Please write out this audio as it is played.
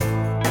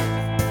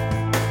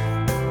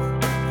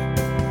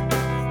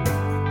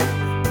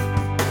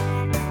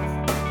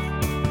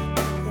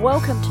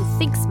Welcome to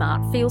Think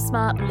Smart, Feel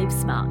Smart, Live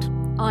Smart.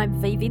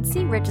 I'm V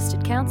Vinci,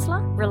 registered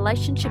counsellor,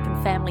 relationship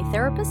and family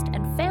therapist,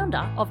 and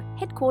founder of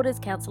Headquarters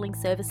Counselling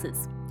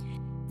Services.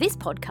 This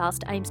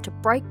podcast aims to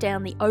break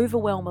down the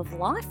overwhelm of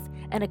life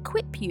and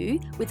equip you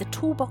with a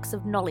toolbox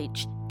of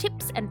knowledge,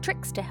 tips and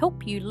tricks to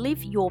help you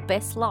live your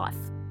best life.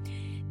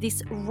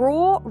 This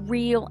raw,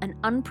 real and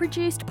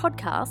unproduced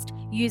podcast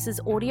uses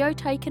audio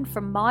taken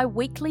from my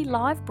weekly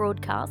live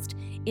broadcast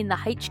in the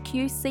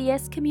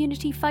HQCS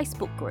Community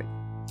Facebook group.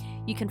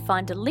 You can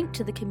find a link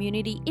to the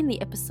community in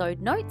the episode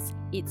notes.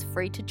 It's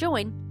free to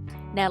join.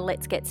 Now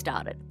let's get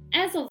started.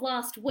 As of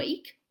last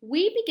week,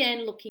 we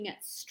began looking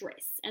at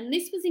stress, and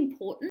this was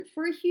important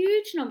for a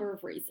huge number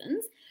of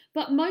reasons,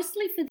 but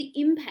mostly for the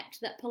impact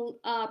that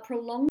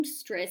prolonged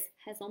stress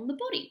has on the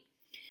body.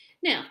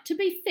 Now, to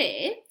be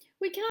fair,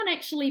 we can't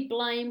actually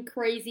blame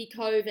crazy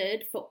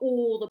COVID for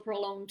all the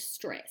prolonged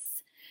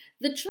stress.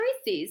 The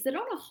truth is that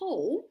on a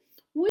whole,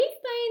 we've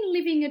been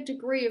living a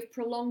degree of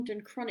prolonged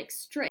and chronic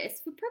stress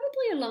for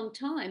probably a long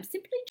time,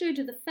 simply due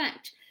to the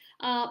fact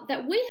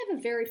that we have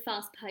a very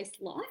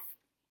fast-paced life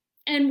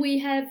and we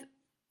have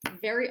have a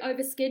very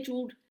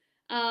overscheduled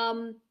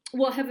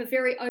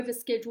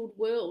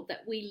world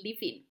that we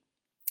live in.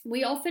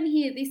 We often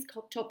hear this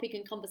topic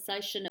and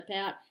conversation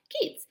about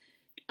kids.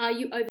 Are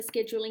you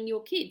overscheduling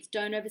your kids?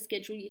 Don't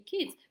overschedule your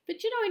kids. But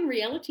in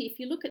reality, if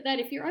you look at that,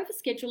 if you're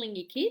overscheduling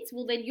your kids,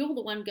 well, then you're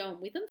the one going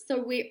with them.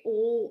 So we're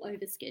all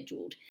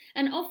overscheduled.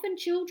 And often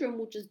children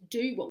will just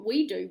do what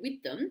we do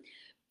with them.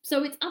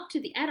 So it's up to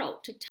the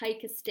adult to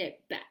take a step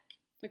back.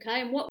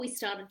 Okay, and what we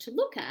started to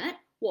look at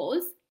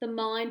was the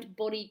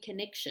mind-body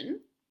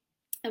connection.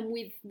 And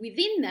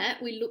within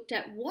that, we looked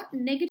at what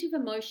negative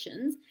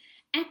emotions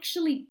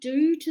actually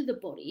do to the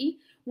body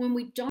when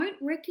we don't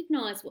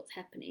recognize what's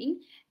happening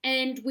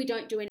and we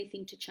don't do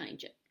anything to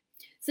change it.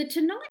 So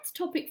tonight's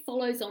topic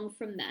follows on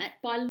from that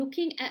by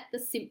looking at the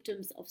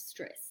symptoms of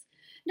stress.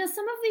 Now,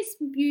 some of this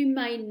you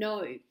may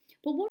know,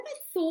 but what I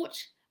thought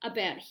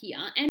about here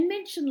and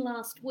mentioned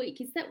last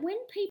week is that when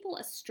people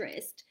are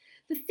stressed,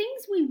 the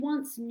things we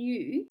once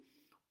knew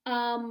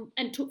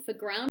and took for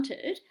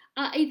granted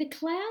are either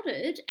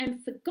clouded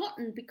and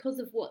forgotten because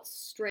of what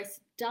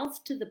stress does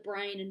to the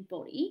brain and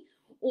body,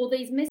 or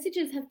these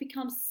messages have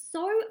become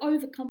so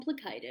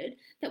overcomplicated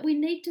that we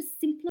need to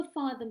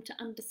simplify them to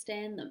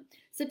understand them.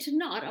 So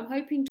tonight, I'm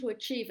hoping to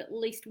achieve at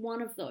least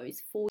one of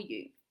those for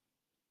you.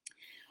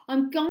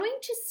 I'm going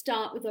to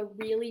start with a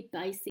really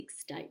basic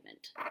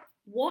statement.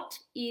 What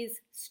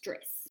is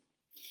stress?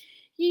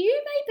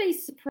 You may be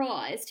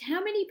surprised how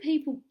many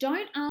people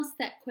don't ask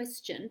that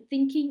question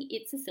thinking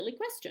it's a silly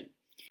question.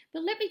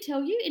 But let me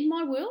tell you, in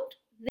my world,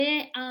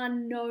 there are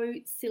no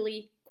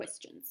silly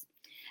questions.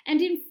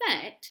 And in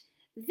fact,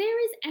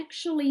 there is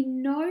actually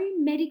no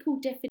medical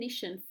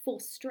definition for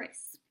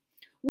stress.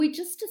 We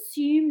just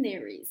assume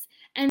there is,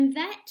 and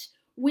that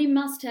we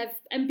must have,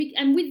 and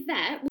with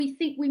that, we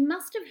think we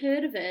must have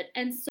heard of it,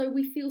 and so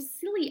we feel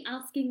silly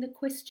asking the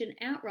question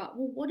outright,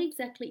 well, what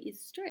exactly is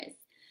stress?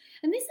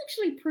 And this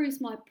actually proves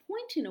my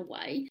point in a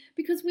way,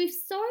 because we've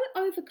so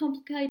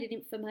overcomplicated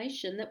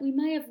information that we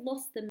may have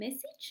lost the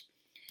message.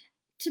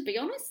 To be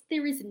honest,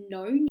 there is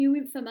no new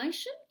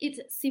information. It's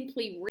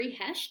simply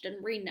rehashed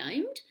and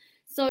renamed.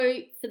 So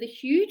for the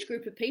huge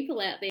group of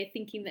people out there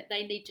thinking that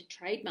they need to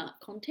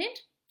trademark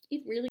content,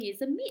 it really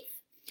is a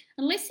myth.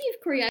 Unless you've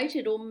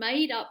created or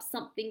made up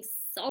something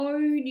so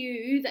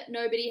new that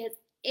nobody has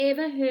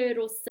ever heard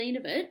or seen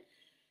of it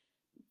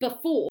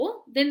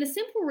before, then the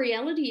simple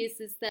reality is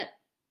that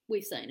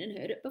we've seen and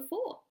heard it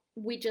before.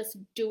 We just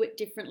do it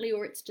differently,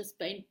 or it's just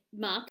been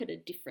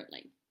marketed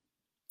differently.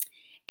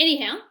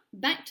 Anyhow,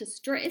 back to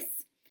stress.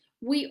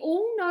 We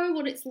all know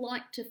what it's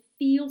like to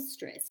feel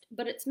stressed,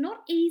 but it's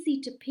not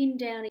easy to pin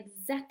down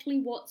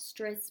exactly what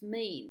stress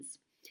means.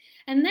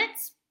 And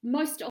that's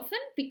most often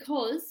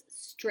because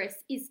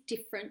stress is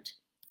different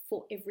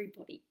for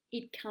everybody.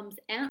 It comes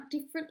out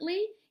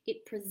differently,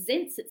 it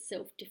presents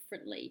itself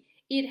differently,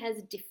 it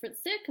has different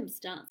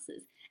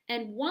circumstances.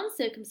 And one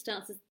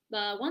circumstance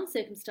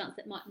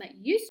that might make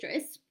you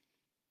stressed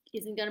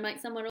isn't going to make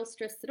someone else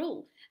stressed at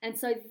all. And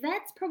so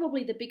that's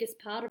probably the biggest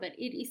part of it.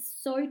 It is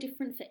so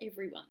different for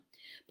everyone.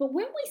 But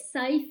when we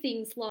say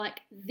things like,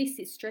 this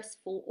is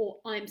stressful or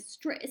I'm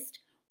stressed,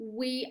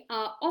 we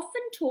are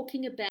often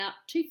talking about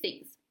two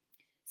things: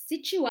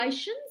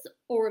 situations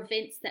or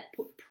events that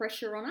put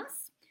pressure on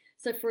us.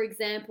 So for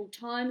example,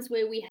 times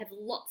where we have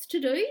lots to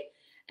do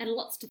and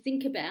lots to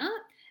think about,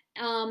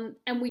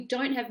 and we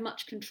don't have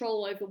much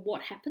control over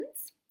what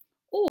happens,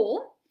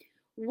 or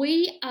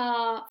we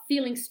are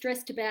feeling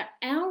stressed about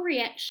our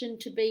reaction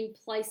to being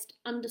placed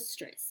under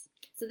stress.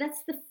 So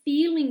that's the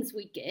feelings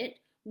we get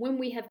when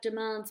we have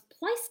demands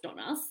placed on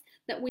us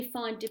that we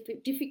find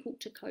difficult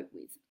to cope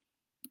with.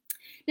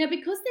 Now,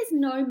 because there's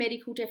no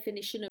medical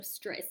definition of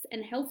stress,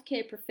 and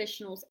healthcare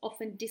professionals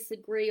often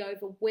disagree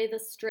over whether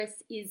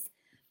stress is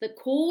the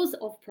cause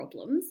of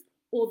problems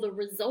or the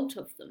result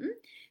of them,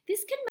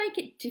 this can make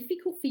it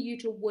difficult for you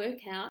to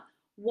work out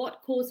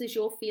what causes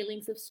your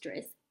feelings of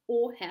stress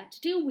or how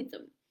to deal with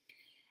them.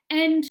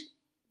 And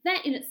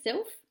that in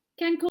itself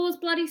can cause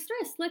bloody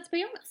stress, let's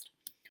be honest.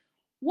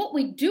 What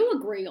we do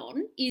agree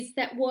on is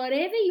that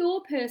whatever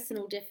your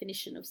personal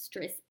definition of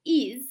stress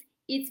is,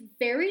 it's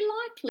very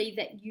likely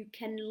that you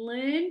can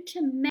learn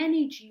to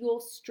manage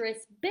your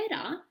stress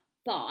better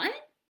by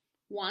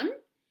 1.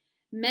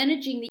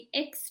 Managing the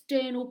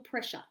external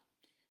pressure.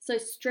 So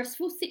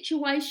stressful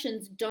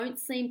situations don't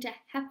seem to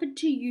happen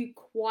to you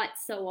quite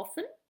so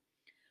often.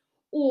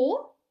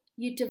 Or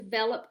you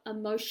develop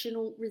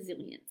emotional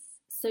resilience.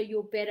 So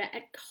you're better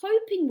at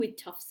coping with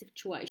tough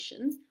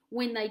situations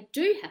when they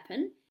do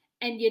happen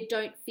and you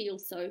don't feel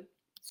so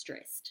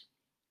stressed.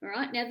 All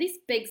right, now this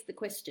begs the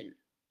question,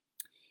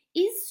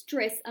 is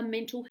stress a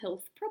mental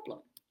health problem?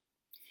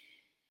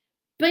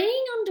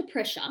 Being under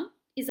pressure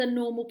is a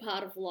normal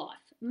part of life.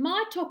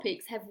 My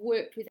topics have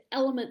worked with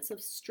elements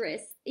of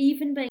stress,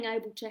 even being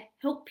able to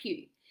help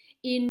you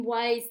in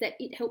ways that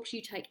it helps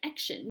you take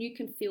action. You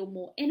can feel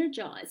more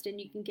energized and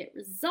you can get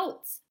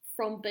results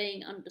from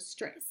being under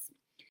stress.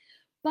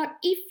 But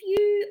if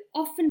you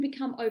often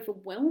become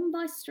overwhelmed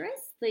by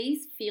stress,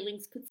 these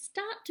feelings could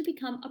start to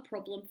become a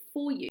problem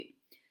for you.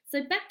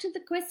 So back to the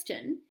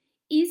question,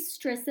 is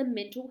stress a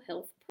mental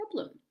health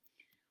problem?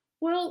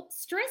 Well,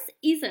 stress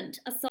isn't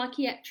a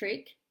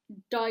psychiatric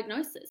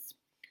diagnosis,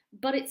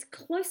 but it's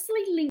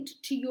closely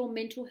linked to your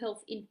mental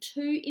health in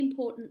 2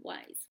 important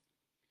ways.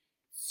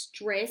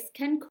 Stress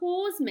can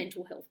cause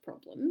mental health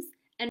problems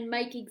and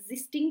make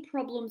existing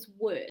problems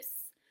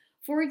worse.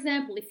 For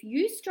example, if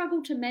you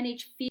struggle to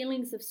manage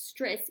feelings of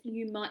stress,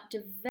 you might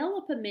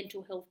develop a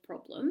mental health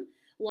problem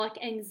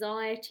like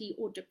anxiety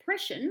or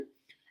depression,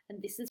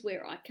 and this is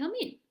where I come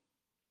in.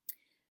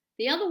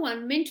 The other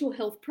one, mental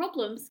health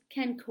problems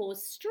can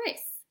cause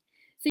stress.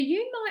 So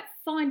you might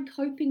find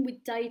coping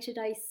with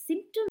day-to-day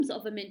symptoms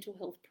of a mental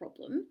health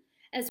problem,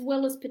 as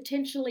well as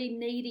potentially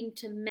needing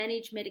to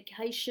manage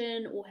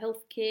medication or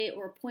healthcare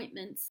or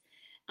appointments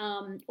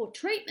or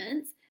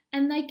treatments,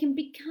 and they can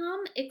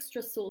become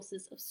extra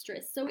sources of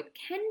stress. So it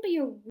can be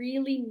a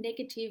really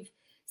negative,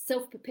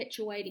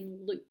 self-perpetuating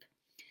loop.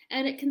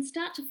 And it can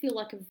start to feel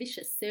like a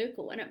vicious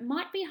circle. And it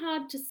might be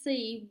hard to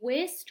see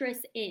where stress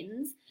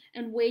ends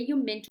and where your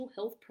mental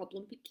health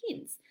problem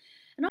begins.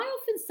 And I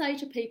often say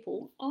to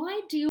people,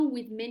 I deal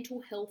with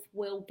mental health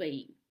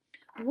well-being.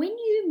 When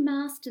you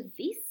master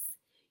this,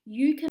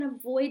 you can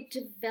avoid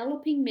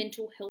developing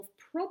mental health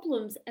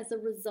problems as a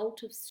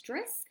result of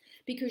stress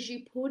because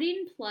you put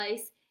in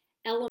place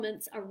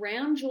elements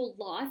around your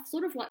life,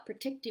 sort of like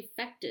protective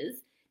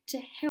factors, to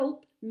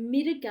help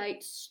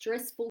mitigate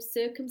stressful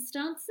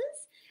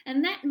circumstances.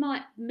 And that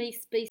might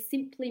be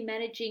simply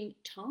managing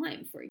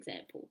time, for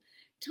example.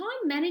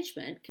 Time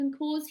management can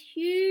cause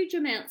huge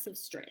amounts of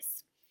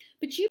stress,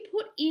 but you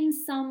put in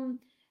some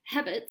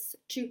habits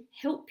to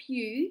help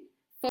you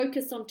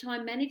focus on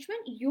time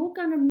management, you're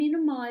going to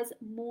minimize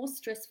more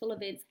stressful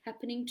events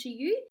happening to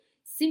you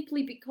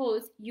simply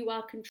because you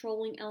are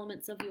controlling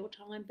elements of your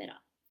time better.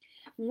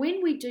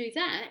 When we do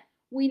that,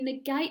 we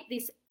negate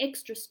this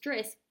extra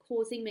stress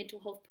causing mental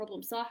health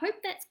problems. So I hope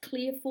that's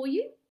clear for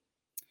you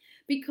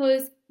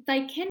because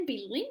they can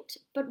be linked,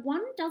 but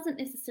one doesn't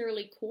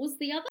necessarily cause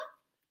the other,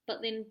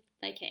 but then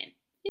they can.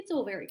 It's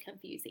all very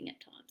confusing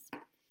at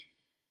times.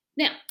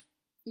 Now,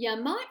 you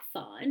might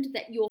find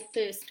that your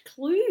first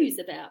clues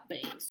about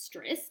being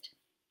stressed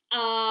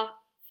are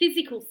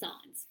physical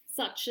signs,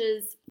 such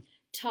as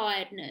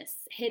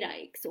tiredness,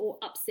 headaches, or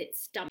upset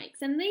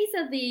stomachs. And these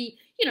are the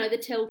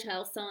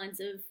telltale signs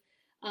of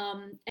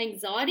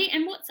anxiety.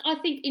 And what's, I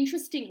think,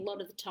 interesting a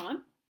lot of the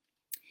time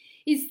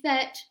is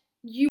that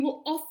you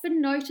will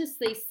often notice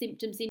these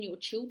symptoms in your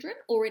children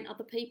or in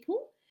other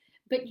people,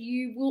 but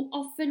you will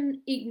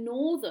often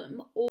ignore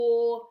them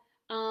or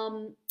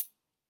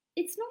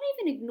it's not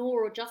even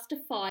ignore or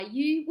justify.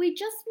 We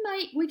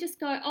just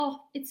go,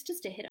 oh, it's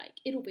just a headache.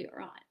 It'll be all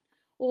right.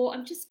 Or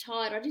I'm just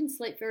tired. I didn't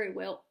sleep very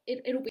well.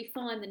 It'll be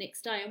fine the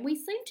next day. And we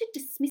seem to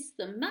dismiss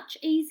them much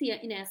easier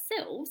in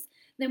ourselves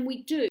than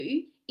we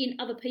do in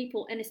other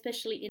people and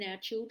especially in our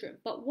children.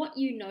 But what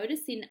you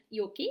notice in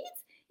your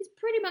kids is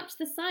pretty much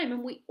the same.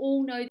 And we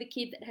all know the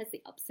kid that has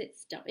the upset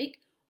stomach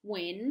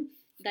when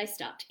they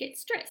start to get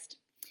stressed.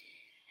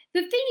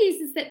 The thing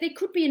is that there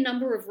could be a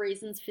number of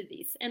reasons for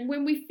this, and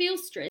when we feel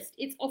stressed,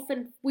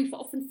 we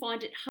often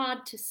find it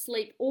hard to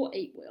sleep or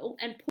eat well,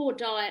 and poor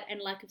diet and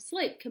lack of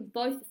sleep can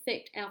both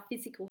affect our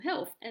physical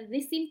health, and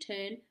this in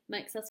turn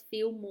makes us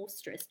feel more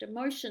stressed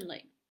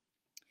emotionally.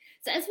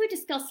 So as we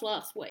discussed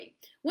last week,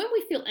 when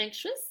we feel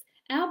anxious,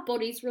 our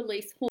bodies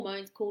release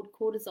hormones called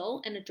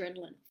cortisol and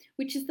adrenaline,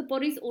 which is the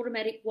body's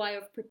automatic way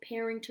of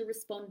preparing to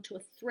respond to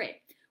a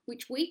threat,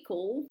 which we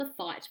call the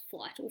fight,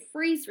 flight, or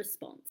freeze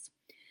response.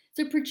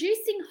 So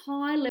producing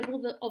high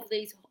levels of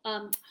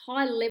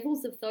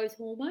those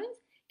hormones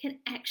can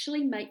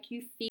actually make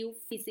you feel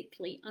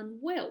physically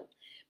unwell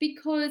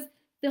because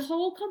the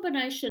whole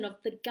combination of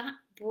the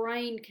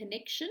gut-brain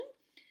connection,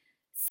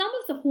 some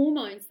of the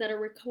hormones that are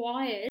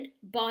required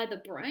by the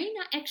brain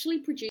are actually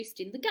produced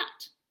in the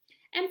gut.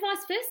 And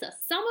vice versa,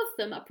 some of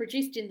them are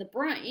produced in the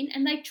brain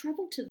and they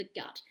travel to the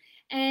gut.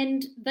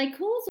 and they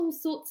cause all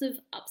sorts of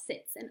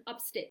upsets and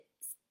upset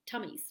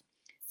tummies.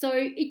 So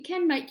it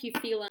can make you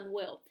feel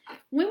unwell.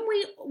 When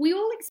we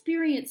all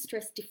experience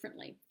stress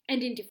differently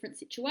and in different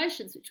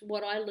situations, which is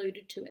what I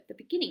alluded to at the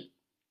beginning.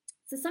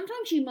 So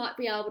sometimes you might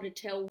be able to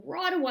tell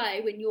right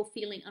away when you're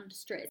feeling under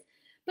stress,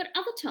 but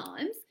other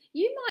times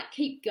you might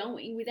keep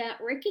going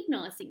without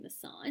recognizing the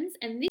signs,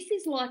 and this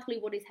is likely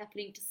what is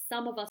happening to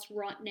some of us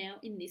right now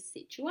in this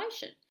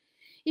situation.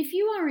 If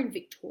you are in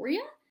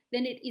Victoria,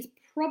 then it is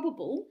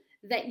probable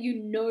that you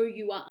know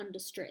you are under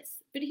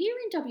stress. But here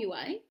in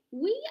WA,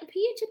 we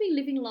appear to be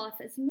living life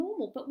as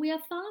normal, but we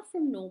are far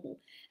from normal.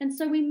 And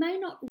so we may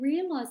not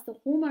realise the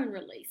hormone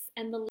release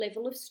and the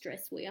level of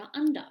stress we are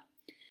under.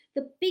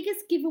 The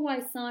biggest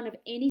giveaway sign of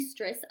any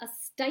stress are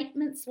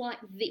statements like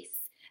this.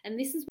 And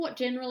this is what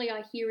generally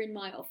I hear in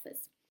my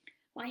office.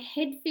 My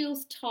head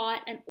feels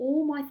tight and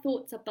all my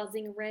thoughts are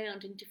buzzing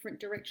around in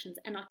different directions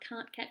and I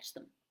can't catch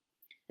them.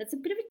 That's a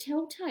bit of a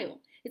telltale.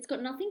 It's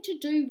got nothing to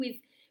do with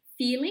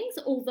feelings,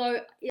 although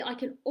I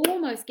can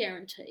almost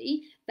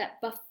guarantee that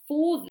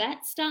before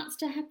that starts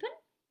to happen,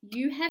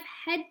 you have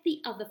had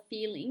the other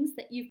feelings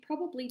that you've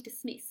probably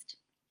dismissed.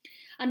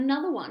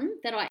 Another one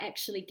that I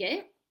actually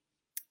get,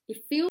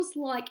 it feels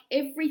like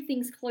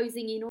everything's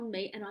closing in on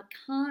me and I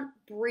can't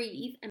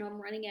breathe and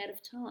I'm running out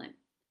of time.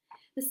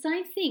 The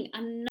same thing,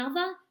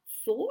 another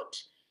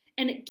thought,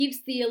 and it gives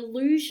the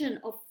illusion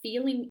of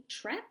feeling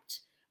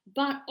trapped,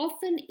 but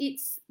often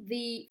it's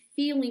the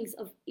feelings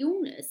of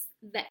illness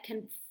that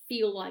can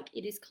feel like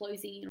it is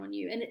closing in on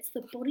you. And it's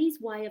the body's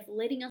way of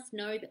letting us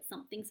know that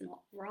something's not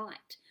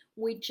right.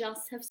 We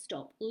just have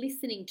stopped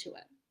listening to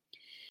it.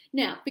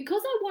 Now,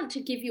 because I want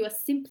to give you a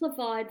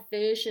simplified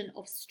version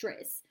of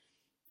stress,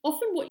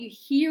 often what you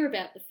hear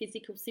about the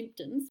physical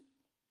symptoms,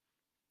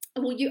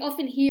 well, you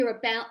often hear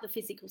about the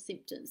physical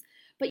symptoms,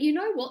 but you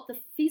know what? The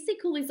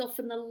physical is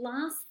often the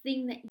last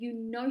thing that you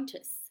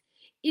notice.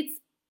 It's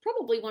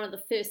probably one of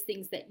the first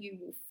things that you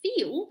will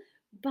feel,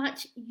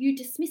 but you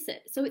dismiss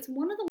it. So it's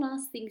one of the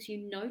last things you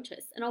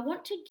notice. And I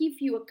want to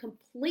give you a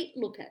complete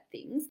look at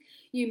things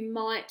you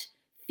might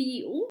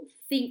feel,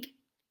 think,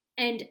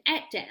 and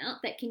act out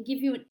that can give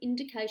you an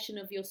indication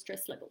of your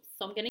stress levels.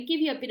 So I'm going to give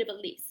you a bit of a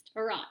list.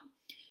 All right.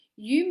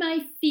 You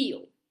may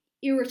feel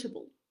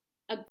irritable,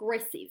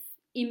 aggressive,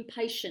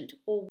 impatient,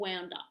 or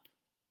wound up.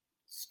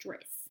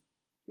 Stress,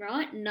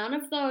 right? None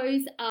of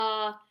those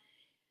are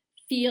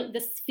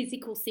the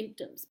physical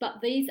symptoms,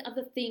 but these are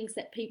the things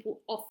that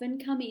people often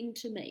come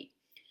into me.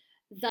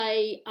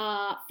 They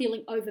are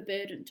feeling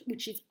overburdened,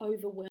 which is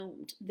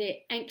overwhelmed. They're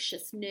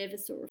anxious,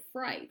 nervous, or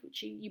afraid,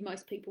 which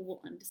most people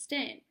will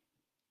understand.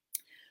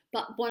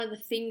 But one of the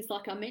things,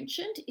 like I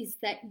mentioned, is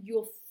that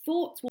your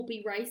thoughts will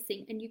be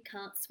racing and you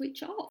can't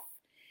switch off.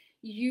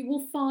 You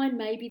will find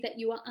maybe that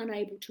you are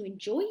unable to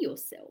enjoy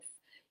yourself.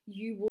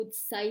 You would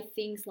say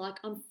things like,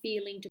 I'm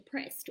feeling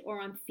depressed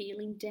or I'm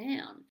feeling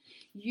down.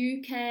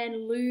 You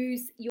can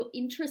lose your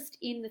interest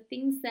in the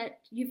things that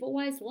you've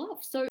always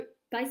loved. So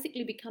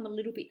basically become a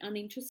little bit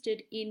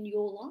uninterested in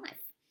your life.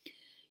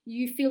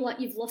 You feel like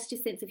you've lost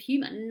your sense of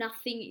humour.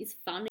 Nothing is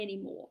fun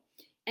anymore.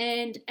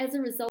 And as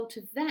a result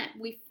of that,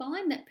 we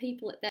find that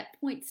people at that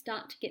point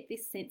start to get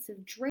this sense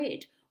of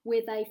dread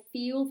where they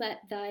feel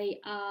that they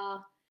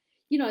are,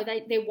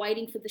 they're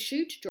waiting for the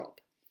shoe to drop.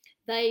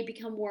 They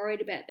become worried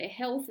about their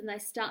health and they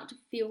start to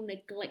feel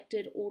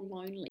neglected or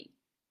lonely.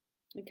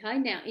 Okay,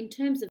 now in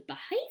terms of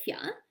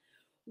behaviour,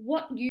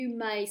 what you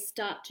may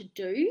start to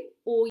do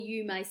or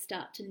you may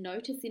start to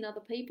notice in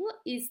other people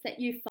is that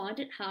you find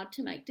it hard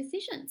to make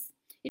decisions.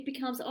 It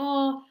becomes,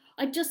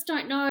 I just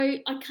don't know,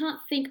 I can't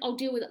think, I'll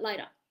deal with it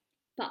later.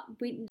 But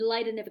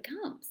later never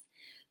comes.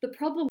 The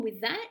problem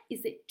with that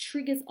is it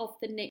triggers off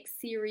the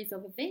next series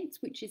of events,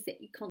 which is that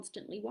you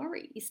constantly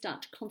worry. You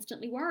start to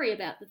constantly worry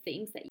about the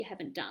things that you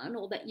haven't done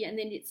and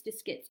then it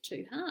just gets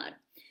too hard.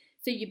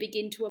 So you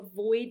begin to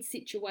avoid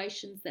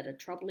situations that are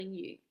troubling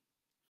you.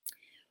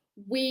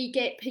 We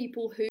get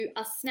people who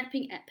are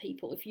snapping at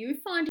people. If you're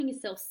finding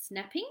yourself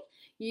snapping,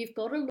 you've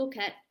got to look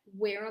at,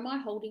 where am I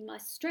holding my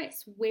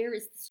stress? Where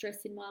is the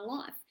stress in my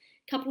life?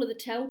 A couple of the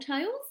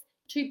telltales,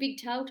 two big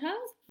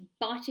telltales,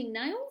 biting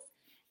nails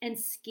and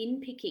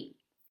skin picking.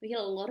 We get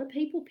a lot of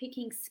people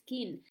picking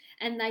skin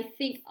and they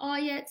think,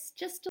 it's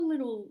just a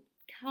little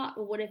cut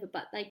or whatever,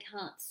 but they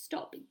can't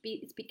stop.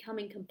 It's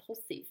becoming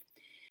compulsive.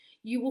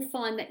 You will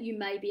find that you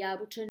may be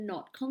able to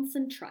not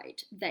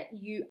concentrate, that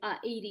you are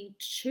eating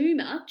too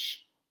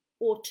much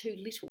or too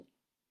little.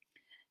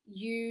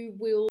 You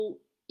will,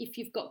 if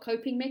you've got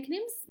coping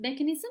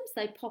mechanisms,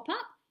 they pop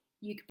up.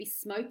 You could be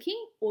smoking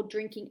or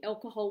drinking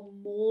alcohol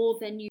more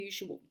than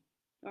usual.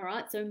 All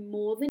right, so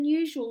more than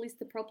usual is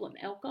the problem.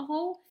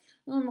 Alcohol,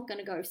 I'm not going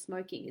to go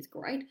smoking is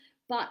great,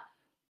 but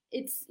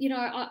it's,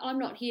 I'm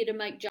not here to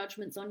make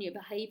judgments on your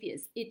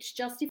behaviours. It's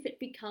just if it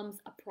becomes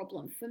a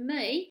problem. For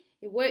me,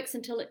 it works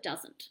until it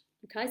doesn't.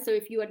 Okay, so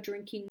if you are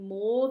drinking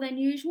more than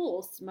usual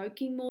or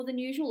smoking more than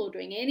usual or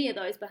doing any of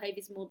those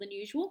behaviours more than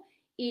usual,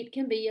 it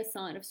can be a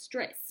sign of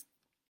stress.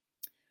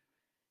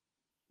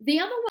 The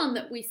other one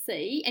that we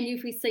see, and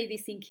if we see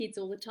this in kids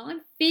all the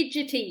time,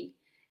 fidgety.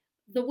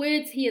 the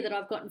words here that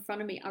I've got in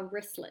front of me are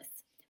restless.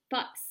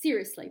 But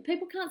seriously,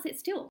 people can't sit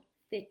still.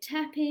 They're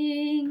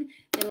tapping,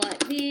 they're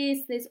like this,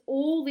 there's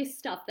all this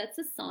stuff. That's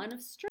a sign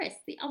of stress.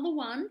 The other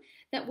one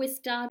that we're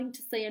starting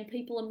to see and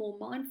people are more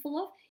mindful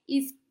of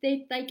is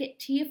they get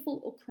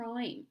tearful or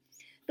crying.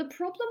 The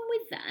problem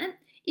with that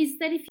is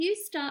that if you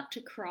start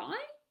to cry,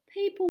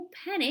 people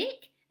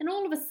panic and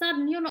all of a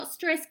sudden you're not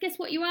stressed. Guess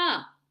what you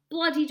are?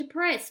 Bloody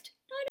depressed.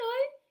 No,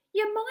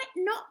 you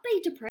might not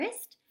be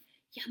depressed.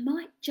 You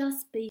might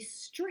just be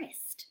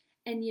stressed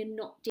and you're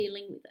not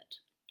dealing with it.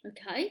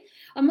 Okay,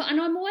 and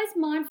I'm always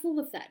mindful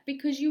of that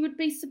because you would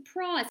be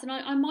surprised, and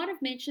I might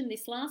have mentioned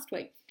this last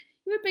week,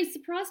 you would be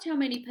surprised how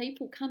many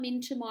people come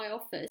into my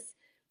office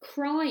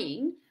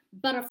crying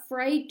but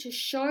afraid to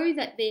show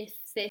that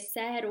they're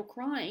sad or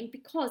crying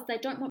because they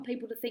don't want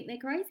people to think they're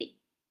crazy.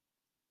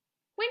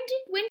 When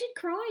did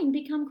crying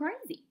become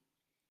crazy?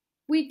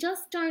 We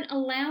just don't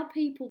allow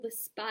people the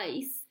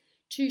space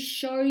to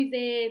show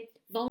their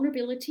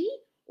vulnerability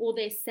or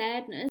their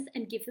sadness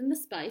and give them the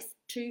space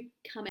to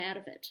come out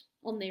of it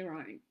on their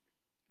own.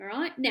 All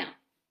right. Now,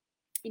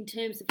 in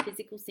terms of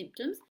physical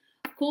symptoms,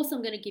 of course,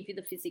 I'm going to give you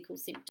the physical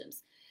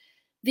symptoms.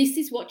 This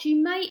is what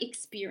you may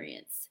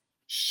experience.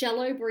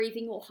 Shallow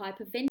breathing or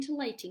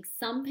hyperventilating.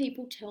 Some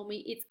people tell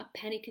me it's a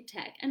panic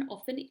attack, and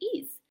often it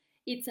is.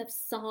 It's a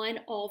sign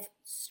of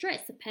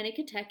stress. A panic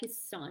attack is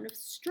a sign of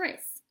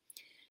stress.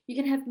 You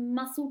can have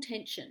muscle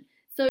tension.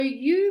 So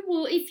you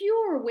will, if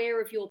you're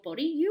aware of your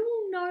body, you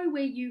will know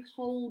where you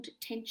hold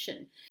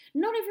tension.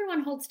 Not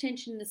everyone holds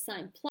tension in the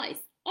same place.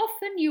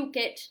 Often you'll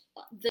get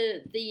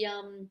the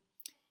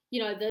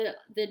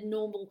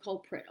normal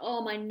culprit.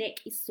 Oh, my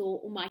neck is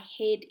sore or my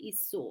head is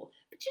sore.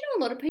 But you know,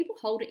 a lot of people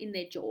hold it in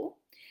their jaw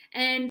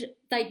and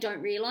they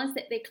don't realise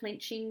that they're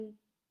clenching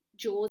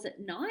jaws at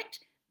night.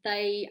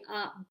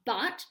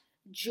 But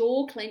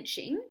jaw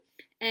clenching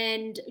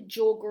and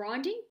jaw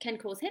grinding can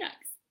cause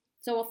headaches.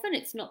 So often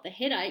it's not the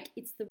headache,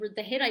 it's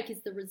the headache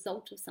is the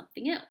result of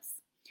something else.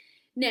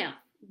 Now,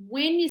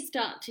 when you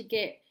start to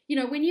get,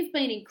 when you've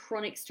been in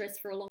chronic stress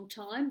for a long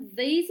time,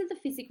 these are the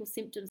physical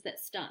symptoms that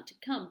start to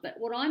come. But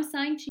what I'm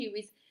saying to you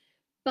is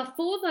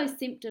before those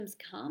symptoms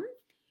come,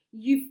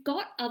 you've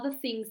got other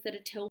things that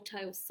are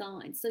telltale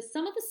signs. So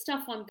some of the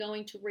stuff I'm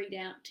going to read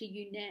out to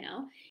you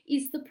now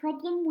is the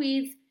problem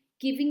with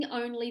giving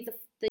only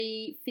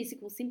the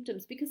physical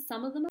symptoms because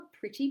some of them are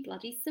pretty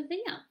bloody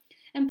severe.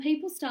 And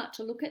people start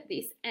to look at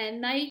this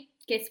and they,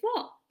 guess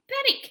what?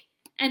 Panic.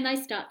 And they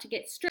start to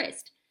get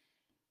stressed.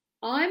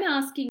 I'm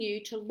asking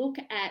you to look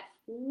at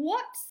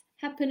what's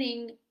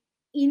happening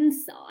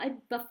inside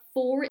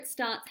before it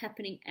starts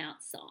happening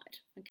outside.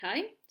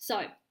 Okay?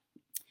 So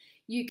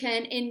you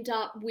can end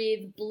up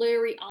with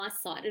blurry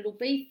eyesight. It'll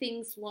be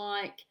things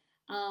like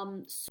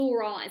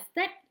sore eyes.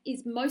 That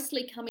is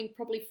mostly coming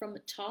probably from the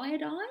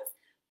tired eyes,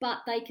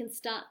 but they can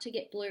start to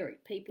get blurry.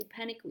 People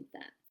panic with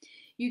that.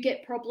 You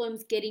get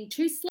problems getting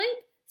to sleep,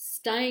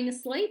 staying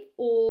asleep,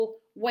 or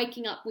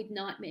waking up with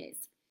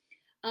nightmares.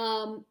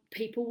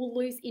 People will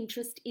lose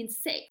interest in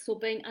sex or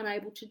being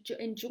unable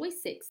to enjoy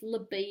sex.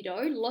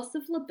 Loss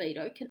of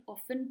libido can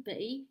often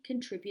be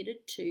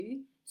contributed to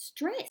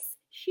stress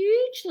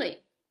hugely.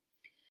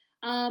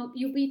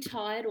 You'll be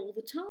tired all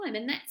the time,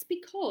 and that's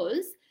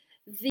because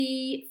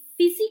the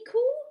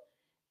physical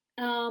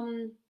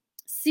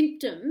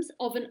symptoms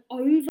of an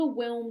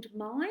overwhelmed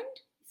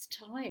mind is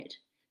tired.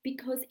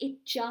 Because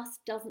it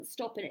just doesn't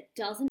stop and it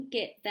doesn't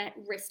get that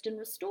rest and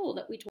restore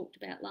that we talked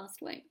about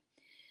last week.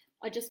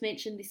 I just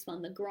mentioned this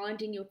one, the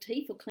grinding your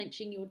teeth or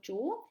clenching your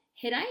jaw,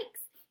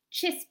 headaches,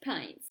 chest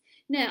pains.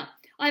 Now,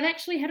 I've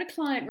actually had a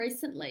client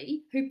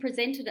recently who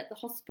presented at the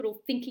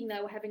hospital thinking they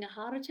were having a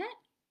heart attack.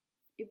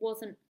 It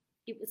wasn't.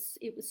 It was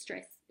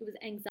stress. It was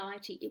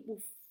anxiety. It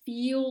will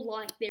feel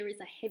like there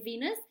is a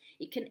heaviness.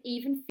 It can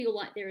even feel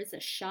like there is a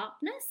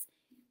sharpness.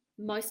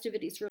 Most of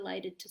it is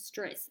related to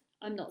stress.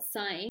 I'm not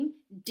saying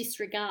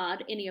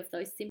disregard any of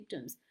those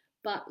symptoms,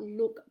 but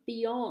look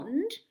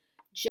beyond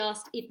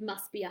just it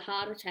must be a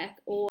heart attack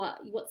or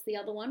what's the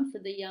other one for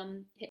the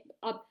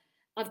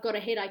I've got a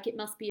headache, it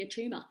must be a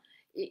tumour.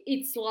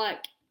 It's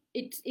like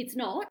it's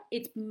not.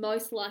 It's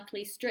most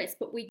likely stress,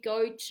 but we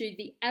go to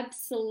the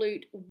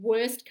absolute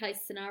worst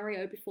case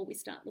scenario before we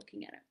start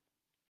looking at it.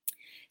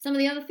 Some of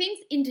the other things,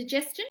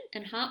 indigestion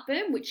and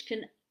heartburn, which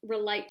can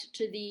relate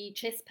to the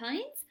chest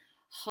pains,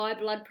 high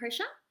blood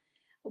pressure,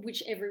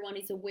 which everyone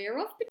is aware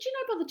of. But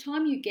by the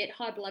time you get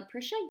high blood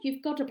pressure,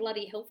 you've got a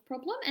bloody health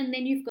problem and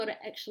then you've got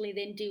to actually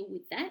then deal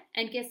with that.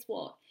 And guess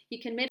what?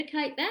 You can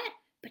medicate that,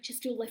 but you're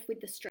still left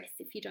with the stress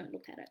if you don't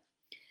look at it.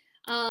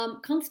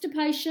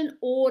 Constipation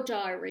or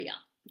diarrhea.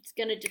 It's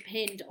going to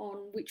depend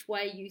on which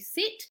way you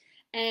sit.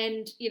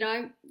 And,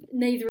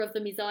 neither of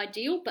them is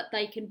ideal, but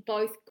they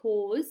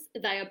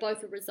are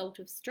both a result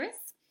of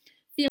stress.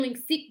 Feeling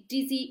sick,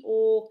 dizzy,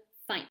 or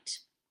faint.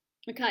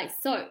 Okay,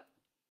 so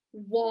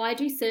why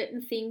do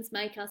certain things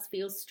make us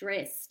feel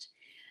stressed?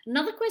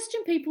 Another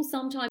question people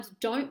sometimes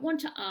don't want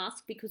to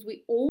ask because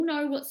we all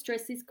know what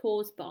stress is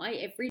caused by,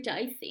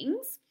 everyday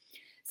things.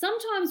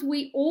 Sometimes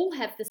we all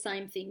have the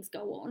same things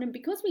go on, and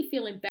because we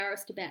feel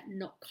embarrassed about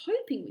not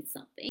coping with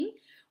something,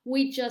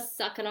 we just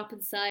suck it up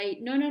and say,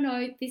 no, no,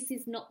 no, this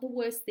is not the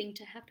worst thing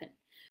to happen.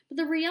 But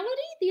the reality,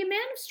 the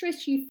amount of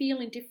stress you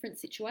feel in different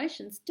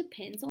situations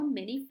depends on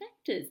many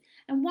factors.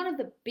 And one of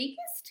the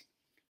biggest,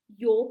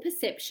 your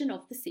perception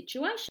of the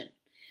situation.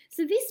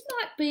 So this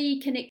might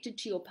be connected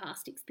to your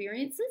past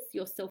experiences,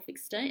 your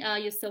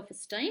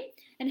self-esteem,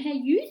 and how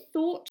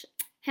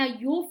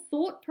your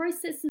thought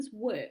processes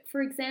work.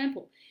 For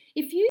example,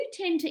 if you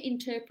tend to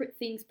interpret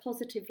things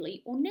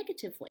positively or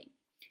negatively.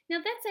 Now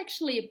that's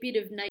actually a bit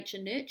of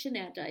nature nurture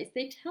nowadays.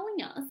 They're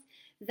telling us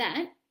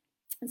that,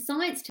 and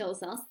science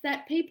tells us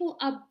that people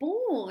are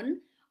born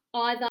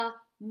either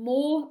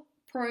more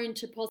prone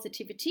to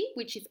positivity,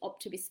 which is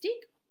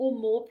optimistic, or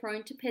more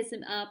prone to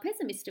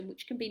pessimism,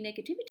 which can be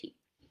negativity.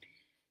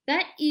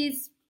 That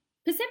is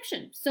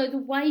perception. So the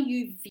way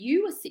you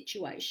view a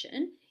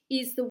situation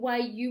is the way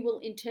you will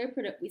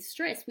interpret it with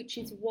stress, which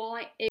is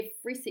why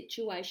every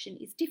situation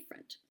is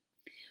different.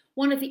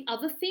 One of the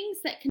other things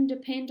that can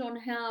depend on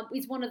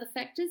one of the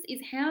factors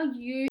is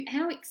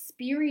how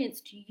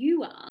experienced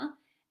you are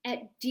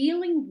at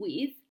dealing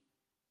with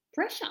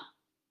pressure.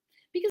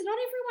 Because not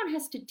everyone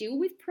has to deal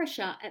with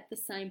pressure at the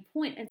same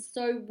point. And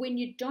so when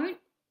you don't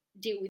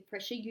deal with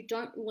pressure, you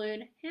don't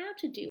learn how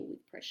to deal with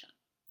pressure.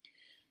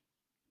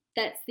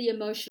 That's the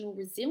emotional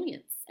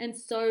resilience. And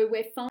so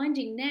we're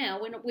finding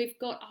now, when we've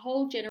got a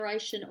whole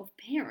generation of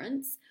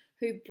parents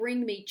who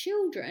bring me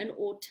children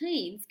or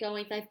teens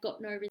going, they've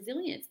got no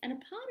resilience. And a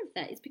part of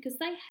that is because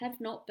they have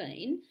not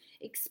been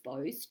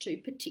exposed to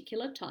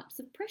particular types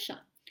of pressure.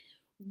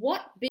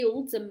 What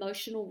builds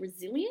emotional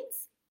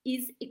resilience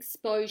is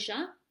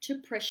exposure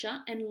to pressure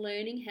and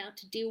learning how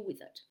to deal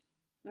with it.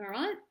 All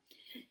right?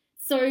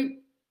 So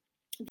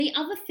the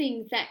other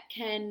thing that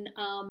can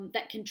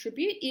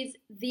contribute is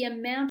the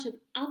amount of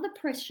other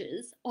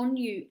pressures on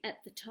you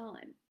at the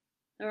time.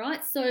 All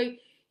right, so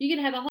you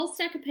can have a whole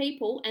stack of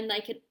people and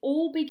they can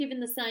all be given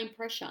the same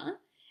pressure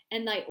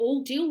and they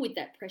all deal with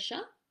that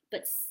pressure,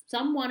 but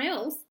someone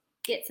else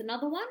gets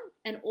another one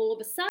and all of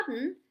a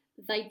sudden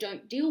they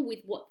don't deal with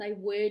what they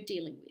were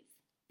dealing with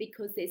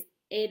because there's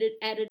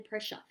added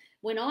pressure.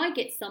 When I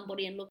get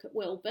somebody and look at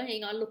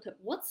well-being, I look at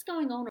what's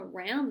going on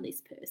around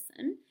this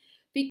person,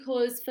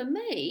 because for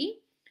me,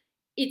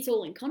 it's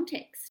all in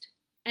context.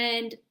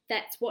 And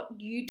that's what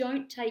you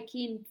don't take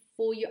in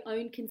for your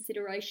own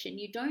consideration.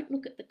 You don't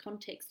look at the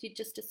context. You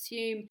just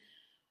assume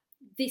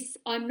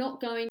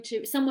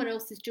someone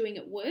else is doing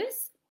it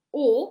worse,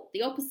 or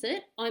the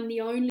opposite, I'm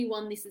the only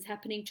one this is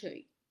happening to.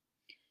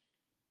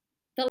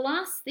 The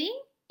last thing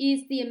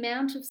is the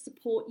amount of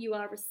support you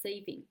are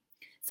receiving.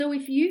 So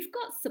if you've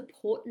got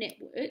support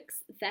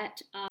networks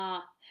that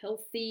are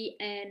healthy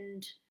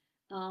and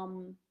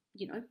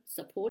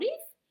supportive,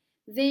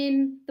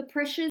 then the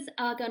pressures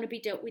are going to be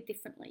dealt with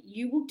differently.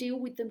 You will deal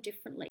with them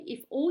differently.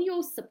 If all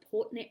your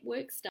support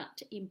networks start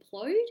to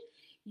implode,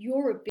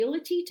 your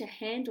ability to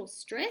handle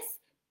stress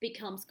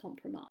becomes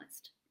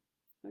compromised.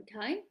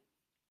 Okay?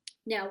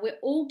 Now, we're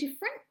all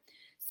different.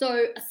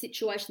 So a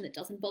situation that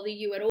doesn't bother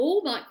you at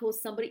all might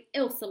cause somebody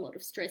else a lot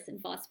of stress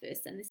and vice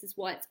versa. And this is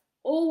why it's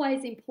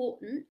always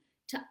important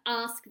to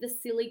ask the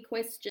silly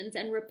questions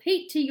and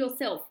repeat to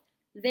yourself,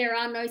 there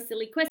are no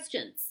silly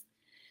questions.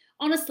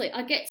 Honestly,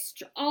 I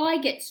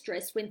get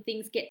stressed when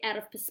things get out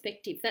of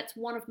perspective. That's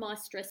one of my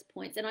stress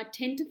points, and I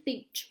tend to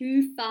think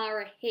too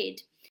far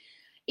ahead.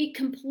 It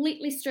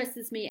completely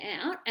stresses me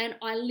out, and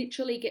I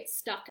literally get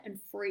stuck and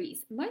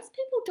freeze. Most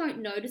people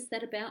don't notice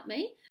that about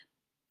me,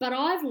 but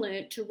I've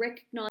learned to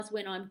recognize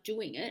when I'm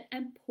doing it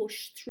and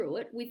push through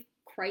it with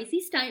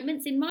crazy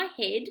statements in my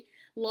head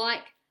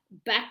like,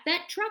 back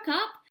that truck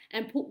up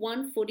and put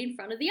one foot in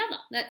front of the other.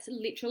 That's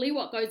literally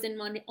what goes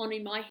on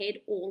in my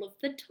head all of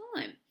the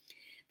time.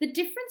 The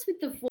difference with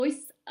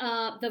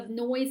the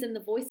noise and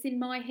the voice in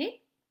my head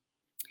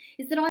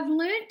is that I've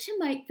learned to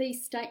make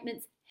these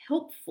statements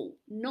helpful,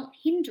 not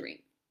hindering.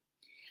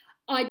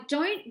 I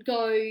don't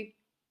go,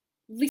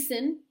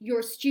 listen, you're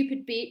a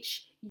stupid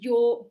bitch,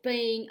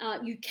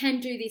 you can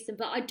do this,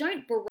 but I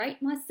don't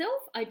berate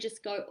myself. I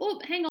just go, oh,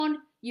 hang on,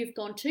 you've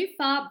gone too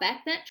far,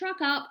 back that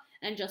truck up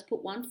and just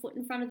put one foot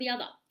in front of the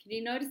other. Can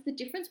you notice the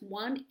difference?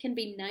 One can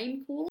be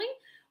name calling,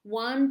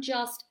 one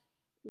just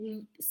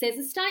says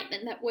a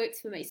statement that works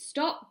for me.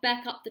 Stop,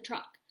 back up the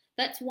truck.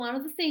 That's one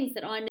of the things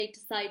that I need to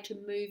say to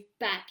move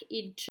back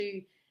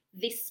into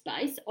this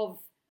space of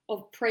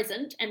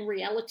present and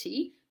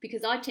reality,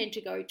 because I tend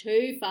to go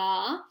too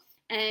far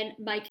and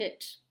make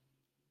it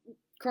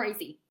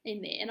crazy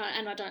in there,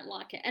 and I don't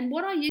like it. And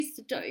what I used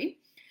to do,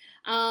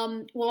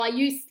 I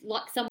used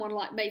like someone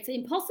like me, it's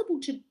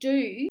impossible to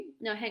do.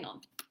 No, hang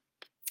on.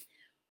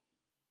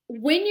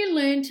 When you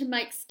learn to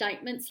make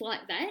statements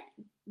like that,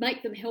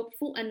 make them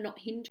helpful and not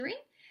hindering.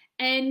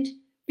 And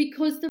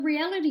because the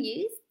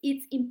reality is,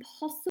 it's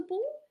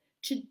impossible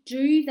to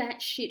do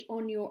that shit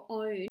on your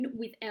own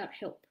without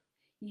help.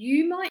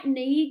 You might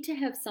need to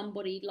have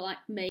somebody like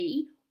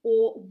me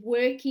or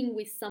working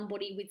with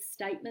somebody with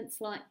statements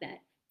like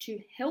that to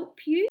help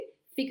you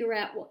figure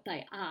out what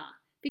they are,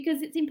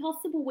 because it's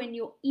impossible when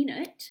you're in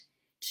it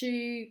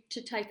to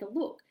take a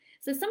look.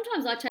 So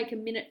sometimes I take a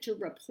minute to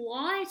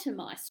reply to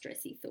my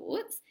stressy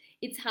thoughts.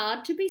 It's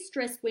hard to be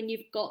stressed when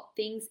you've got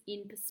things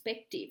in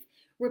perspective.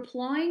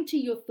 Replying to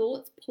your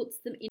thoughts puts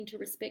them into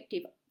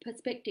perspective.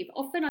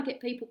 Often I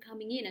get people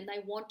coming in and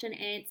they want an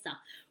answer.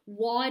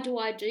 Why do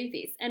I do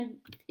this? And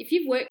if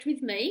you've worked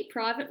with me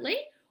privately,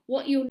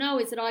 what you'll know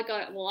is that I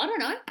go, well, I don't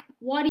know.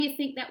 Why do you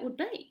think that would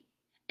be?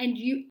 And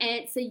you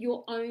answer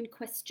your own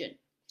question.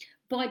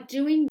 By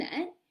doing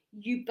that,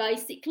 you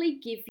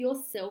basically give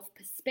yourself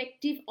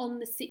perspective on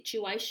the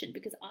situation,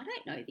 because I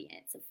don't know the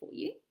answer for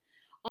you.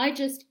 I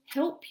just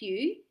help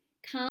you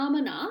calm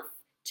enough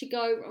to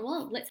go,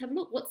 well, let's have a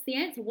look. What's the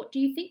answer? What do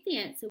you think the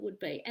answer would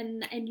be?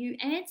 And you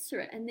answer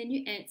it, and then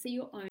you answer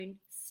your own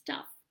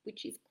stuff,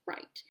 which is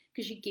great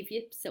because you give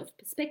yourself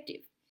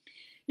perspective.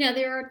 Now,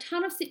 there are a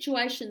ton of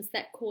situations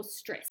that cause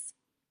stress.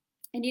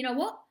 And you know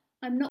what?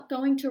 I'm not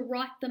going to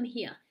write them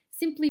here,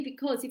 simply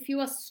because if you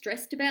are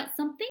stressed about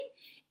something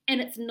and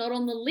it's not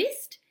on the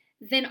list,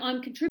 then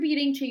I'm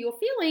contributing to your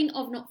feeling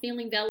of not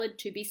feeling valid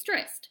to be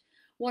stressed.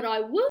 What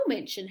I will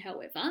mention,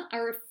 however,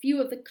 are a few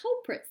of the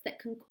culprits that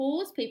can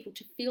cause people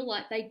to feel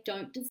like they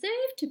don't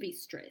deserve to be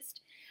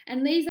stressed.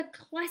 And these are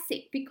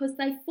classic because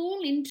they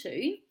fall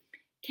into,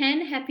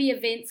 can happy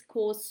events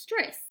cause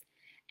stress?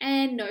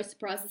 And no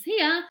surprises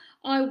here,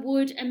 I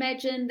would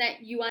imagine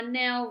that you are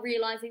now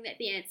realizing that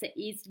the answer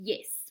is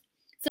yes.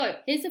 So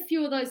here's a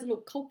few of those little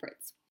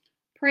culprits.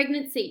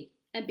 Pregnancy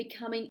and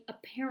becoming a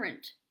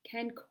parent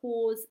can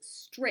cause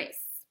stress.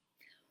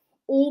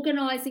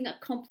 Organising a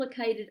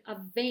complicated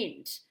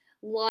event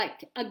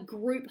like a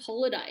group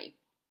holiday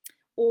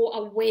or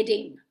a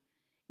wedding,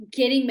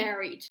 getting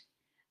married,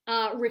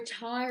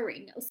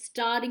 retiring, or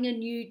starting a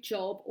new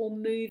job, or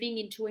moving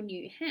into a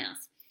new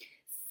house.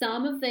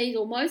 Some of these,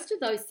 or most of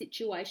those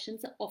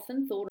situations, are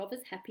often thought of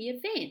as happy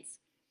events.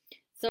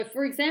 So,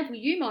 for example,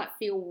 you might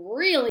feel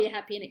really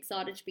happy and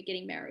excited to be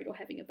getting married or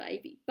having a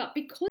baby, but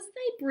because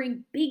they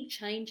bring big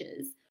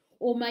changes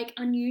or make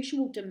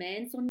unusual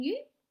demands on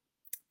you,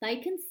 they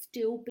can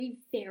still be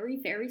very,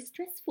 very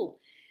stressful.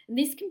 And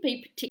this can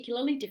be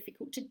particularly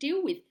difficult to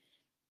deal with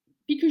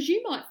because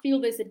you might feel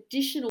there's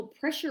additional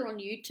pressure on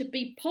you to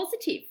be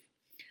positive.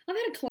 I've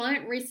had a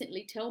client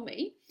recently tell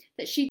me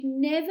that she'd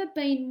never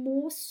been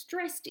more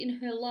stressed in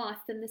her life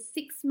than the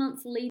 6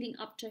 months leading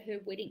up to her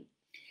wedding,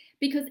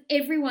 because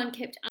everyone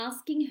kept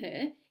asking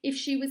her if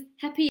she was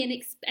happy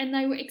and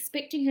they were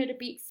expecting her to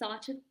be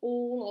excited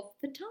all of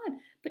the time,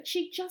 but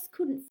she just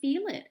couldn't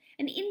feel it.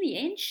 And in the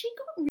end, she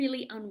got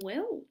really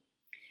unwell.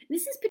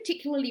 This is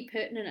particularly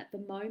pertinent at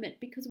the moment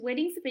because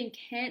weddings have been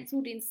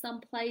cancelled in some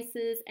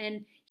places,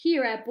 and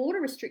here our border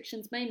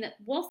restrictions mean that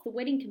whilst the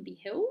wedding can be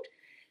held,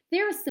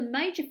 there are some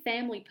major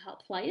family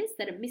players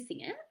that are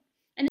missing out,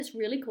 and it's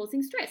really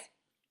causing stress.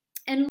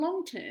 And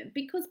long term,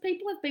 because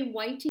people have been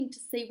waiting to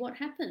see what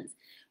happens.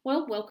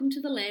 Well, welcome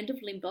to the land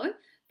of limbo,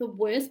 the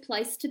worst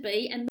place to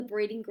be and the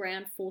breeding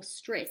ground for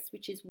stress,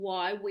 which is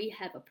why we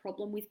have a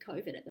problem with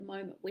COVID at the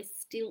moment. We're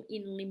still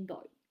in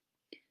limbo.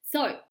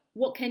 So,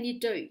 what can you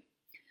do?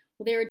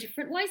 Well, there are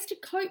different ways to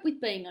cope with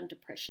being under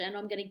pressure, and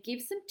I'm going to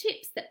give some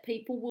tips that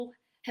people will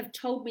have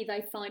told me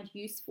they find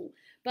useful.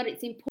 But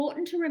it's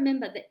important to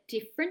remember that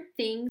different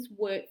things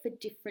work for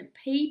different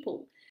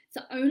people.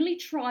 So only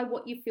try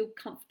what you feel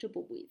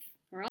comfortable with.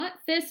 All right,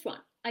 first one,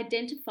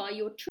 identify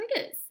your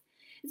triggers.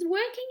 It's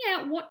working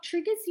out what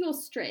triggers your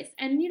stress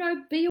and,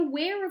 be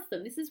aware of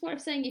them. This is what I'm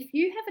saying. If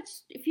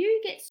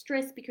you get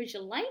stressed because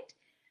you're late,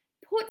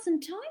 put some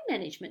time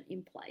management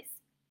in place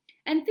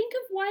and think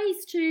of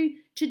ways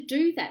to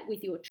do that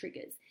with your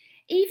triggers.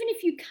 Even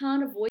if you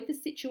can't avoid the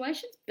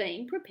situations,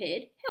 being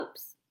prepared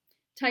helps.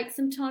 Take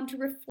some time to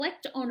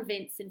reflect on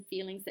events and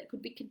feelings that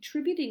could be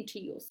contributing to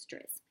your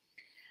stress.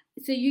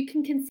 So you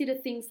can consider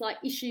things like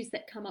issues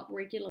that come up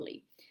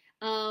regularly.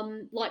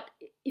 Like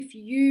if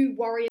you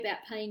worry about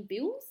paying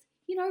bills,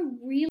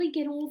 really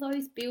get all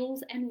those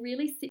bills and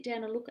really sit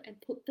down and look and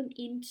put them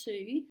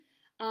into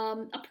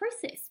a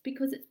process,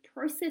 because it's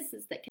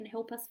processes that can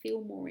help us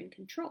feel more in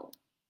control.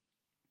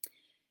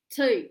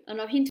 2, and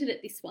I've hinted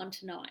at this one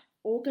tonight,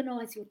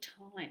 organise your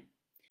time.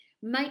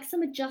 Make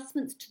some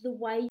adjustments to the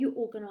way you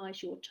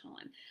organise your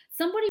time.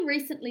 Somebody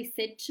recently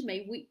said to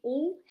me, we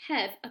all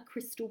have a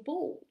crystal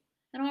ball.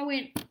 And I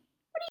went, what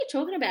are you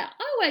talking about?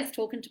 I always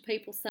talking to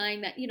people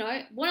saying that,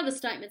 one of the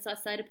statements I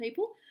say to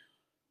people,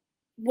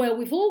 well,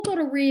 we've all got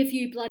a rear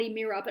view bloody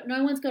mirror, but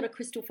no one's got a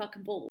crystal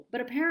fucking ball.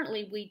 But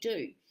apparently we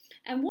do.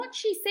 And what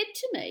she said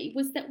to me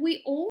was that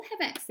we all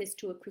have access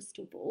to a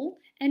crystal ball,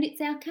 and it's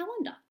our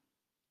calendar.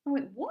 I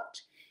went,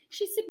 what?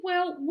 She said,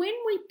 well, when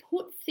we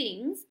put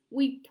things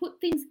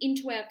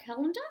into our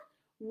calendar,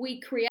 we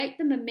create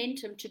the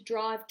momentum to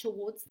drive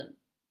towards them.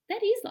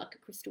 That is like a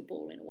crystal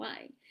ball in a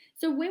way.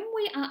 So when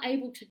we are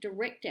able to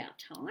direct our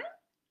time,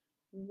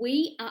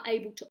 we are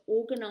able to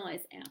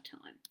organise our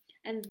time,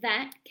 and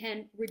that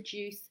can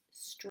reduce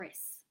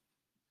stress.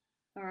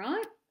 All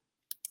right.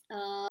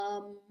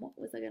 What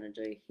was I going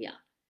to do here?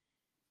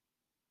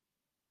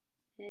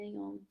 Hang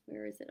on,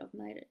 where is it? I've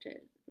made it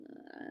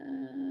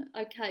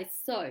to, okay,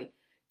 so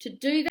to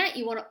do that,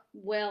 you want to,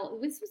 well,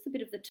 this was a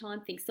bit of the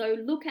time thing. So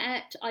look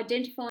at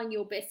identifying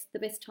the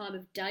best time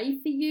of day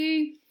for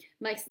you.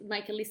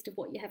 Make a list of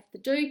what you have to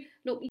do.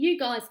 Look, you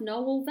guys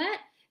know all that.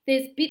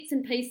 There's bits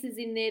and pieces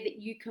in there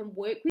that you can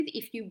work with.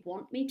 If you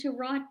want me to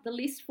write the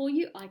list for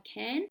you, I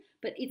can,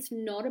 but it's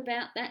not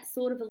about that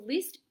sort of a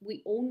list.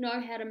 We all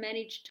know how to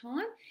manage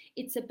time.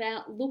 It's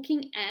about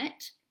looking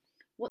at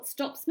what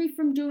stops me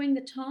from doing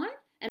the time,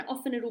 and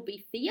often it'll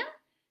be fear.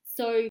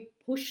 So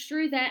push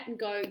through that and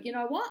go, you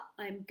know what?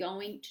 I'm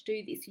going to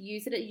do this.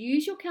 Use it.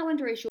 Use your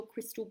calendar as your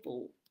crystal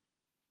ball.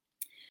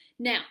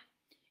 Now,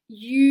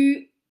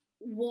 you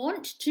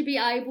want to be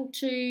able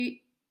to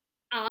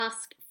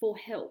ask for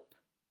help.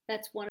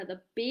 That's one of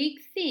the big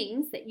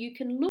things that you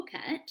can look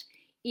at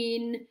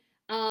in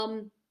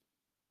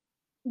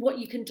what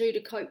you can do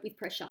to cope with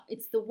pressure.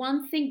 It's the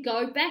one thing.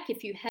 Go back,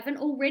 if you haven't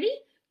already,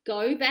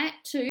 go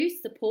back to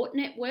support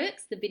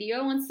networks, the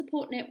video on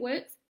support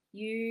networks,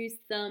 use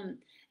them.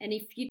 And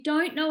if you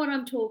don't know what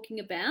I'm talking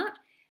about,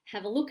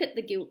 have a look at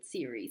the guilt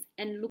series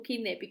and look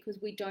in there, because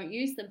we don't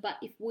use them. But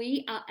if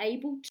we are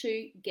able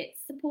to get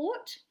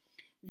support,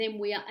 then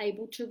we are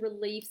able to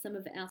relieve some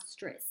of our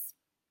stress.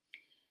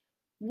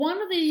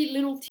 One of the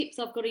little tips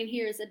I've got in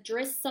here is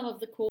address some of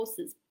the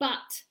causes,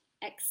 but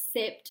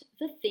accept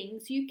the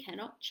things you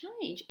cannot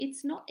change.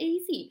 It's not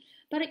easy,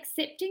 but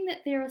accepting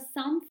that there are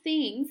some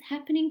things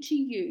happening to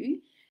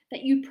you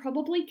that you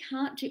probably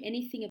can't do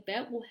anything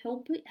about will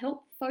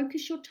help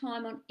focus your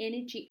time on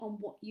energy on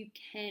what you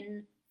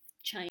can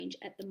change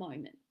at the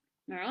moment.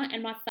 All right,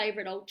 and my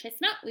favorite old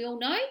chestnut, we all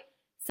know,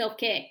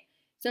 self-care.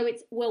 So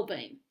it's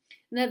well-being.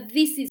 Now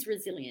this is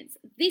resilience.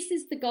 This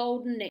is the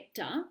golden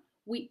nectar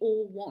we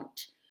all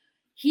want.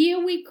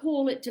 Here we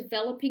call it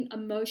developing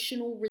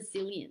emotional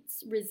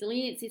resilience.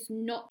 Resilience is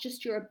not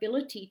just your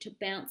ability to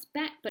bounce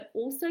back, but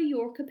also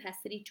your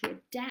capacity to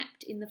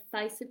adapt in the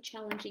face of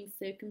challenging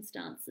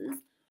circumstances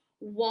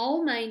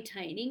while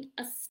maintaining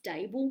a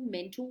stable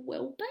mental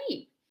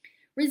well-being.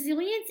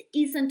 Resilience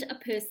isn't a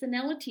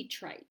personality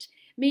trait,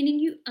 meaning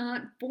you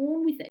aren't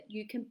born with it.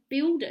 You can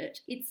build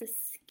it. It's a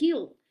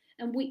skill,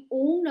 and we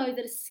all know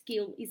that a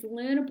skill is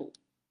learnable.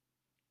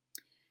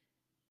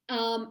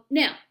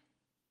 Now,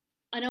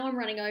 I know I'm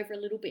running over a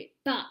little bit,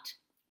 but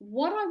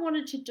what I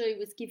wanted to do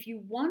was give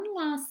you one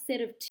last set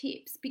of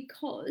tips,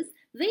 because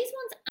these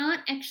ones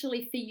aren't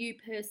actually for you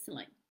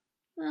personally.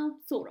 Well,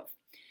 sort of.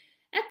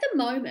 At the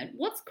moment,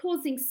 what's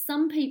causing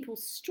some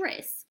people's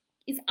stress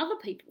is other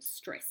people's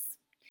stress.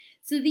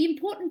 So the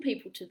important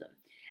people to them.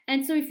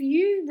 And so if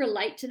you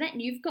relate to that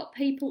and you've got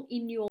people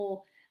in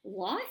your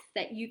life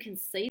that you can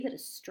see that are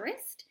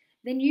stressed,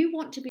 then you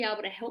want to be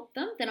able to help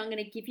them. Then I'm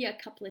going to give you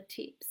a couple of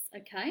tips,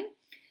 okay?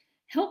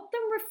 Help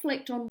them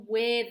reflect on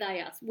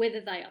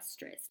whether they are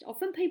stressed.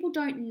 Often people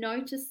don't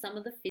notice some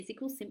of the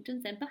physical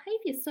symptoms and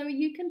behaviour, so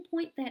you can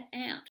point that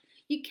out.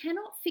 You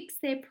cannot fix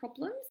their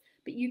problems,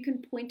 but you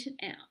can point it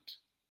out,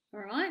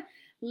 all right?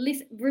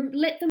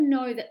 Let them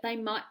know that they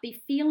might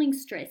be feeling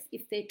stress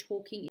if they're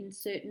talking in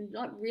certain,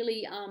 like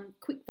really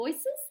quick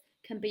voices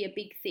can be a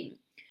big thing.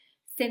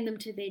 Send them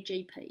to their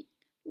GP.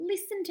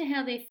 Listen to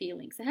how they're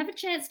feeling. So have a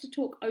chance to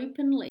talk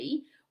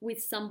openly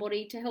with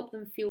somebody to help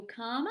them feel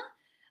calmer.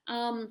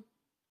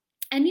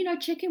 And, you know,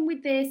 check in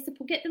with their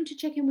support, get them to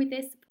check in with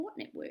their support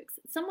networks.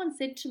 Someone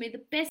said to me,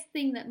 the best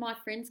thing that my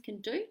friends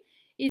can do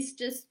is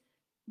just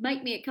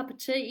make me a cup of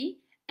tea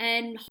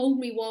and hold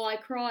me while I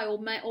cry, or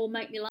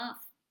make me laugh.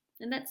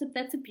 And that's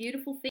a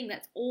beautiful thing.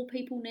 That's all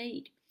people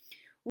need.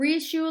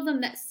 Reassure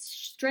them that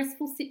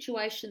stressful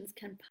situations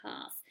can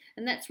pass.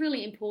 And that's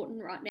really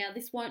important right now.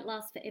 This won't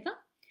last forever.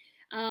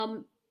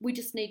 We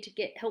just need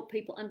to help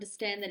people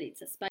understand that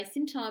it's a space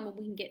in time and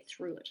we can get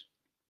through it.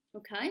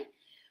 Okay?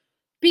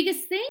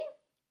 Biggest thing,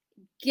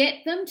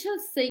 get them to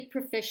seek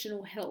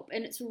professional help.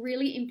 And it's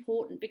really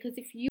important, because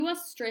if you are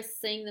stressed,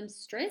 seeing them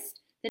stressed,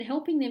 then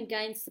helping them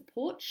gain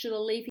support should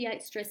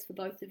alleviate stress for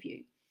both of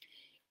you.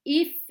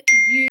 If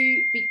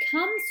you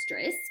become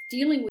stressed,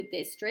 dealing with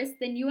their stress,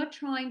 then you are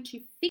trying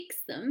to fix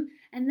them,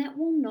 and that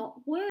will not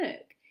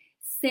work.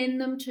 Send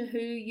them to who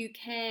you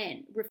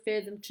can.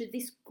 Refer them to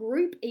this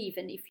group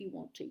even if you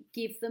want to.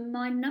 Give them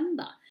my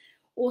number.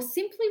 Or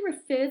simply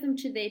refer them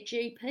to their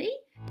GP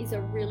is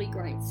a really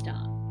great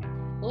start.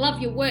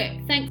 Love your work.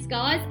 Thanks,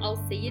 guys.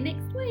 I'll see you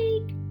next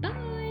week. Bye.